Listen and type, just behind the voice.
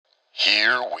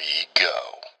Here we go.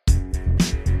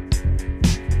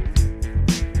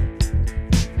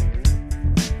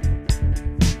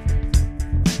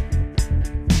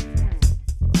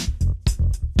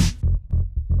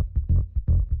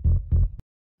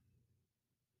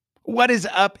 What is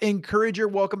up, Encourager?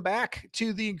 Welcome back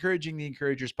to the Encouraging the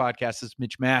Encouragers podcast. This is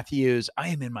Mitch Matthews. I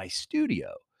am in my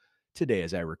studio today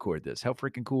as I record this. How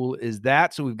freaking cool is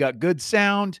that? So we've got good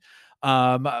sound.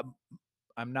 I'm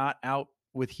not out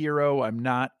with Hero. I'm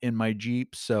not in my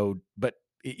Jeep. But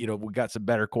we got some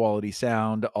better quality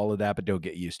sound, all of that, but don't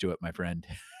get used to it, my friend.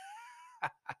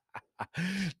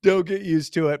 Don't get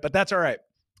used to it, but that's all right.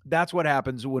 That's what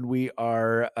happens when we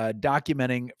are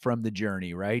documenting from the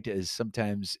journey, right? Is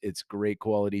sometimes it's great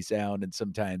quality sound and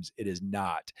sometimes it is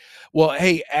not. Well,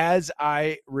 hey, as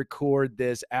I record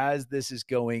this, as this is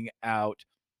going out,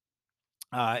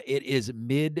 it is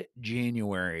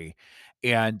mid-January,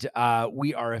 and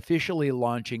we are officially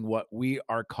launching what we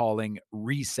are calling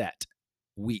Reset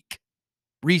Week.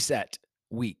 Reset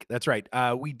Week. That's right.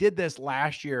 We did this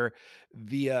last year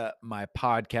via my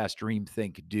podcast Dream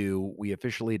Think Do. We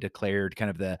officially declared kind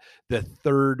of the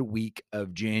third week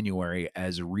of January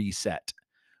as Reset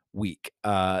Week.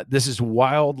 This is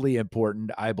wildly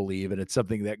important, I believe, and it's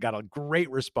something that got a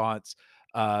great response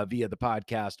via the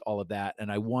podcast, all of that.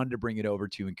 And I wanted to bring it over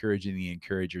to Encouraging the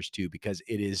Encouragers too, because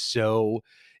it is so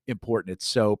important. It's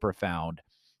so profound.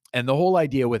 And the whole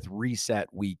idea with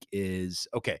Reset Week is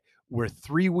okay, we're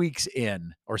 3 weeks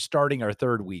in, or starting our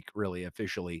third week, really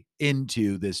officially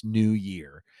into this new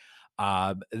year.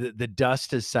 The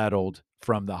dust has settled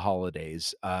from the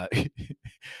holidays.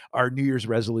 Our New Year's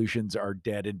resolutions are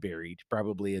dead and buried,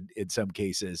 probably in some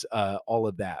cases, all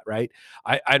of that, right?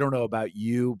 I don't know about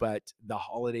you, but the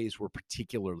holidays were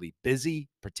particularly busy,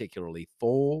 particularly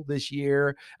full this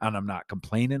year. And I'm not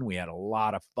complaining. We had a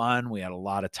lot of fun. We had a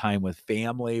lot of time with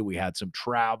family. We had some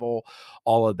travel,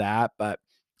 all of that. But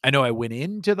I know I went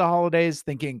into the holidays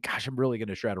thinking, gosh, I'm really going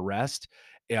to try to rest.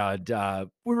 And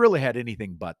we really had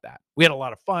anything but that. We had a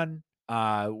lot of fun.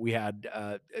 We had,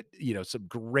 some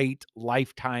great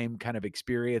lifetime kind of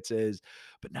experiences,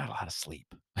 but not a lot of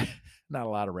sleep, not a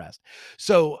lot of rest.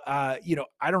 So, I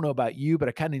don't know about you, but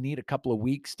I kind of need a couple of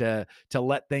weeks to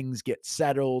let things get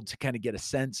settled, to kind of get a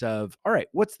sense of, all right,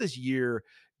 what's this year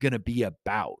going to be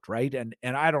about, right? And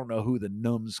I don't know who the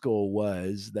numbskull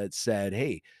was that said,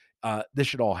 hey, this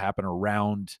should all happen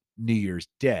around New Year's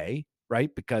Day,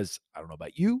 right? Because I don't know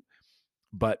about you,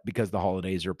 but because the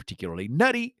holidays are particularly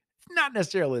nutty, it's not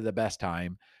necessarily the best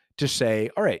time to say,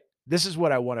 all right, this is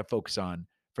what I want to focus on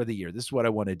for the year. This is what I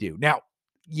want to do. Now,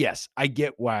 yes, I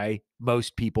get why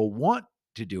most people want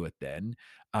to do it then,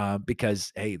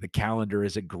 because hey, the calendar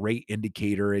is a great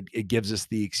indicator. It gives us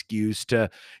the excuse to,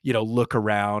 look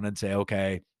around and say,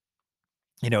 okay,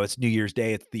 it's New Year's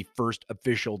Day. It's the first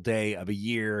official day of a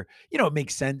year. It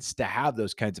makes sense to have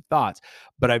those kinds of thoughts.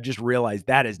 But I've just realized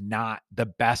that is not the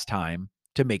best time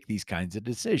to make these kinds of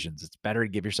decisions. It's better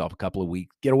to give yourself a couple of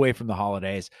weeks, get away from the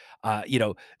holidays,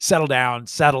 settle down,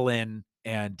 settle in,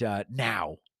 and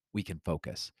now we can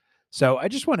focus. So I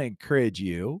just want to encourage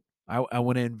you. I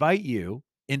want to invite you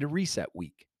into Reset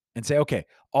Week and say, okay,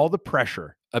 all the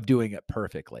pressure of doing it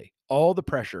perfectly, all the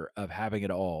pressure of having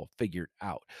it all figured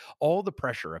out, all the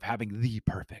pressure of having the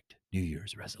perfect New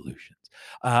Year's resolutions,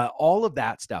 all of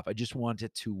that stuff. I just want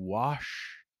it to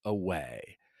wash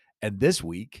away. And this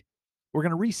week, we're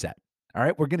going to reset. All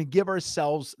right. We're going to give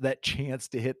ourselves that chance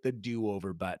to hit the do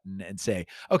over button and say,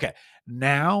 okay,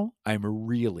 now I'm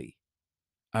really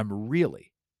going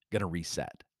to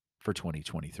reset for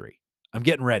 2023. I'm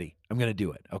getting ready. I'm going to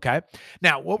do it. Okay.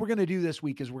 Now, what we're going to do this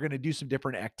week is we're going to do some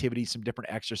different activities, some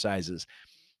different exercises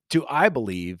to, I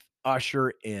believe,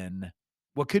 usher in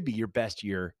what could be your best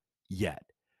year yet.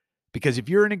 Because if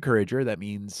you're an encourager, that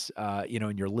means,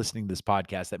 and you're listening to this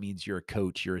podcast, that means you're a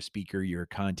coach, you're a speaker, you're a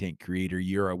content creator,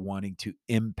 you're wanting to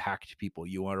impact people,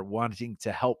 you are wanting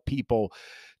to help people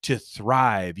to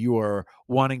thrive, you are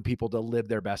wanting people to live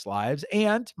their best lives.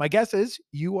 And my guess is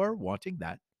you are wanting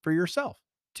that for yourself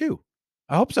too.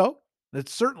 I hope so.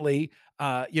 That's certainly,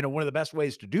 one of the best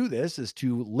ways to do this is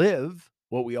to live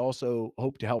what we also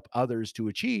hope to help others to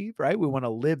achieve, right? We want to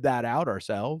live that out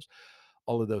ourselves,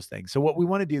 all of those things. So what we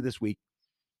want to do this week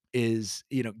is,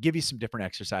 give you some different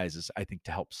exercises, I think,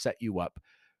 to help set you up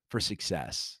for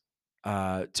success,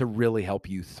 to really help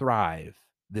you thrive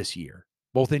this year,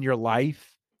 both in your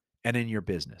life and in your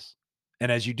business.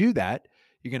 And as you do that,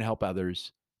 you're going to help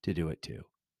others to do it too.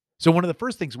 So one of the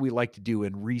first things we like to do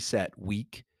in Reset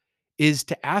Week is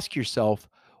to ask yourself,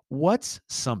 what's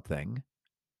something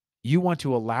you want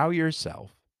to allow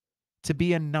yourself to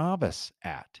be a novice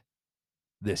at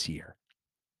this year?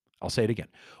 I'll say it again.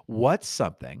 What's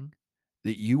something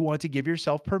that you want to give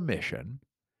yourself permission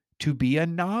to be a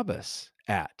novice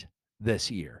at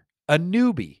this year? A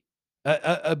newbie,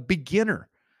 a beginner,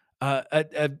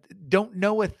 a don't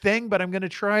know a thing, but I'm gonna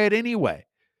try it anyway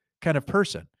kind of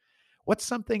person. What's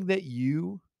something that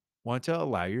you want to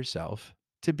allow yourself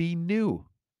to be new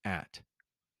at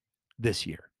this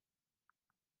year?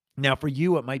 Now, for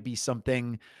you, it might be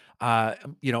something,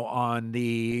 on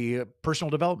the personal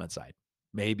development side.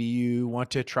 Maybe you want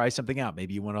to try something out.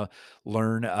 Maybe you want to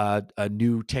learn a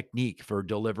new technique for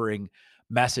delivering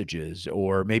messages,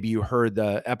 or maybe you heard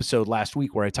the episode last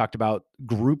week where I talked about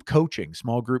group coaching,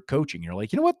 small group coaching. You're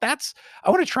like, you know what? I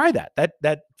want to try that.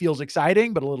 That feels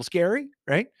exciting, but a little scary,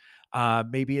 right?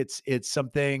 Maybe it's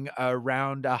something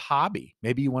around a hobby.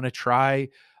 Maybe you want to try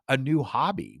a new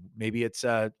hobby. Maybe it's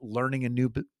learning a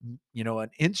new, an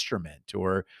instrument,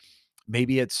 or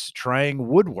maybe it's trying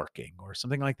woodworking or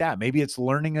something like that. Maybe it's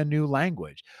learning a new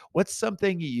language. What's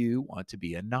something you want to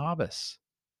be a novice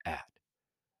at?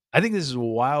 I think this is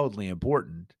wildly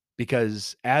important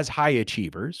because as high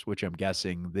achievers, which I'm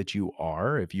guessing that you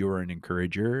are, if you're an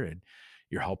encourager and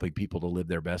you're helping people to live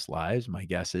their best lives, my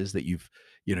guess is that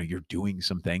you're doing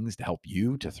some things to help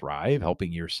you to thrive,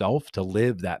 helping yourself to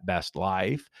live that best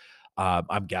life.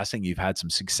 I'm guessing you've had some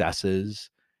successes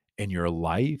in your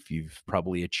life. You've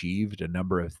probably achieved a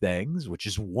number of things, which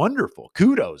is wonderful.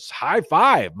 Kudos, high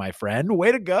five, my friend.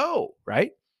 Way to go.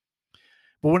 Right.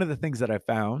 But one of the things that I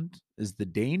found is the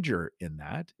danger in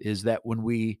that is that when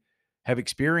we have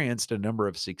experienced a number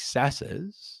of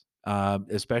successes,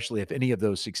 especially if any of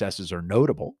those successes are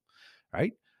notable,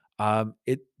 right?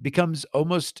 It becomes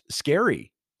almost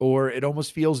scary, or it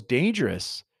almost feels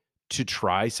dangerous to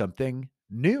try something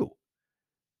new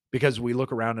because we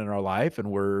look around in our life and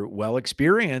we're well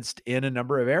experienced in a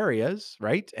number of areas,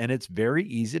 right? And it's very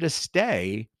easy to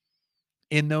stay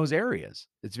in those areas.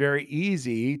 It's very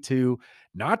easy to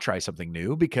not try something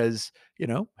new because,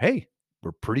 hey,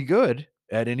 we're pretty good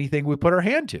at anything we put our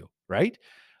hand to, right?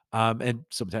 And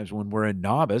sometimes when we're a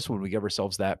novice, when we give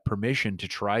ourselves that permission to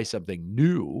try something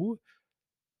new,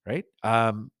 right?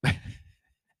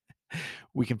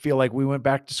 We can feel like we went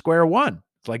back to square one.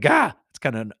 It's like, it's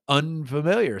kind of an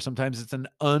unfamiliar. Sometimes it's an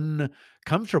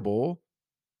uncomfortable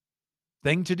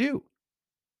thing to do,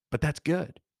 but that's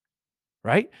good,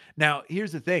 right? Now,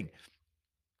 here's the thing.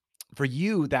 For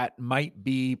you, that might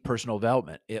be personal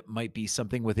development. It might be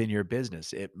something within your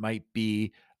business. It might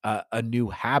be a new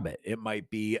habit. It might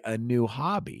be a new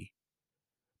hobby.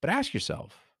 But ask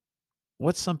yourself,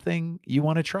 what's something you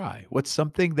want to try? What's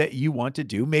something that you want to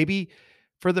do, maybe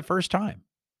for the first time?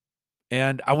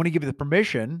 And I want to give you the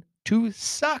permission to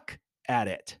suck at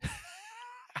it.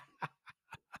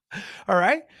 All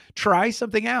right. Try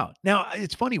something out. Now,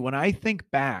 it's funny when I think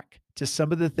back to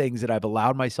some of the things that I've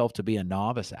allowed myself to be a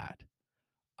novice at.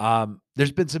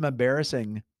 There's been some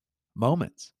embarrassing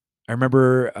moments. I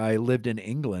remember I lived in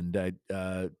England. At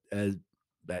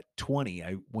 20,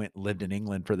 I lived in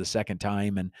England for the second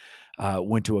time, and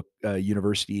went to a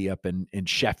university up in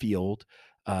Sheffield,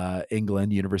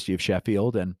 England, University of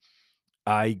Sheffield, and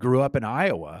I grew up in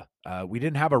Iowa. We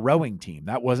didn't have a rowing team.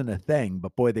 That wasn't a thing,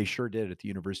 but boy, they sure did at the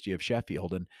University of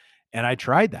Sheffield. And I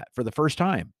tried that for the first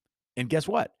time. And guess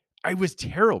what? I was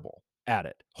terrible at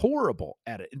it, horrible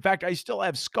at it. In fact, I still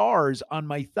have scars on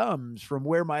my thumbs from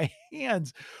where my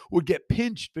hands would get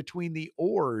pinched between the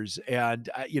oars, and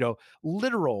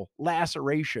literal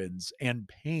lacerations and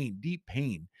pain, deep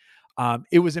pain.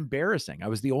 It was embarrassing. I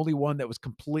was the only one that was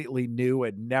completely new,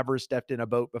 had never stepped in a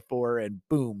boat before, and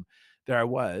boom, there I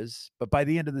was. But by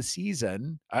the end of the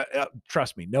season,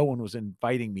 trust me, no one was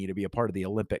inviting me to be a part of the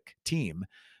Olympic team,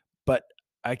 but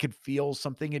I could feel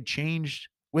something had changed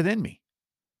within me.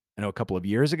 I know a couple of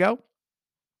years ago,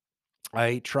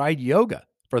 I tried yoga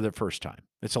for the first time.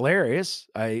 It's hilarious.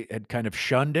 I had kind of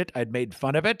shunned it. I'd made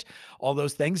fun of it. All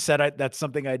those things that's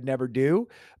something I'd never do.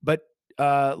 But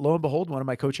lo and behold, one of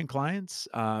my coaching clients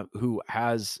who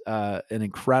has an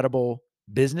incredible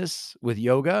business with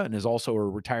yoga and is also a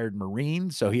retired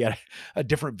Marine. So he had a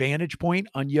different vantage point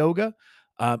on yoga,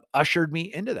 ushered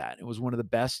me into that. It was one of the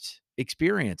best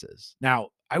experiences. Now,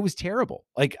 I was terrible.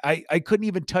 Like I couldn't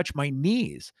even touch my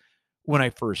knees when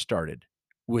I first started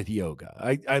with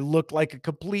yoga. I looked like a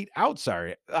complete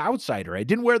outsider. I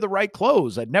didn't wear the right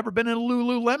clothes. I'd never been in a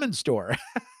Lululemon store.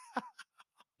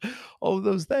 All of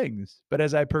those things. But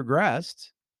as I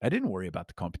progressed, I didn't worry about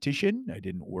the competition. I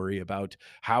didn't worry about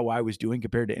how I was doing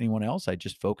compared to anyone else. I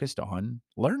just focused on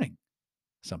learning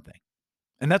something.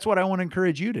 And that's what I want to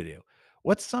encourage you to do.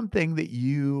 What's something that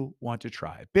you want to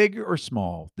try, big or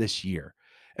small, this year?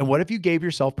 And what if you gave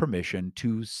yourself permission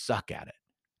to suck at it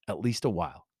at least a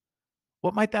while?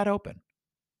 What might that open?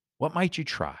 What might you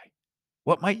try?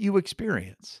 What might you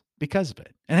experience because of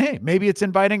it? And hey, maybe it's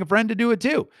inviting a friend to do it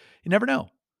too. You never know.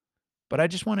 But I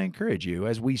just want to encourage you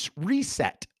as we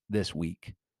reset this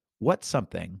week, what's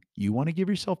something you want to give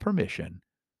yourself permission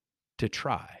to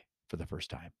try for the first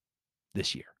time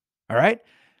this year? All right.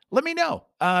 Let me know.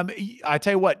 I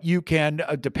tell you what, you can,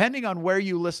 depending on where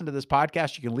you listen to this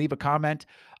podcast, you can leave a comment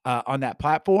on that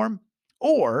platform,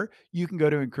 or you can go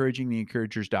to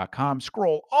encouragingtheencouragers.com,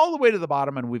 scroll all the way to the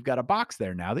bottom, and we've got a box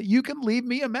there now that you can leave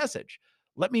me a message.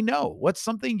 Let me know what's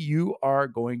something you are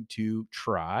going to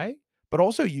try, but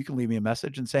also you can leave me a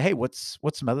message and say, hey, what's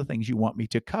some other things you want me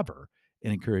to cover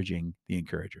in encouraging the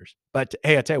encouragers. But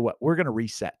hey, I tell you what, we're going to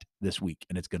reset this week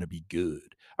and it's going to be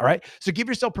good. All right. So give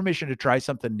yourself permission to try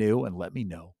something new and let me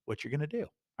know what you're going to do.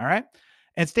 All right.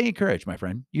 And stay encouraged, my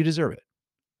friend. You deserve it.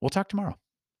 We'll talk tomorrow.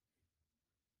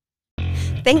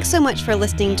 Thanks so much for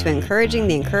listening to Encouraging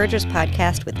the Encouragers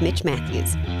podcast with Mitch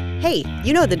Matthews. Hey,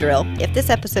 you know the drill. If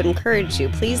this episode encouraged you,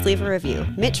 please leave a review.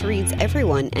 Mitch reads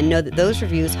everyone, and know that those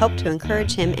reviews help to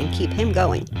encourage him and keep him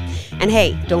going. And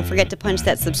hey, don't forget to punch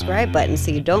that subscribe button so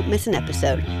you don't miss an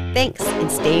episode. Thanks,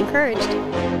 and stay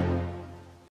encouraged.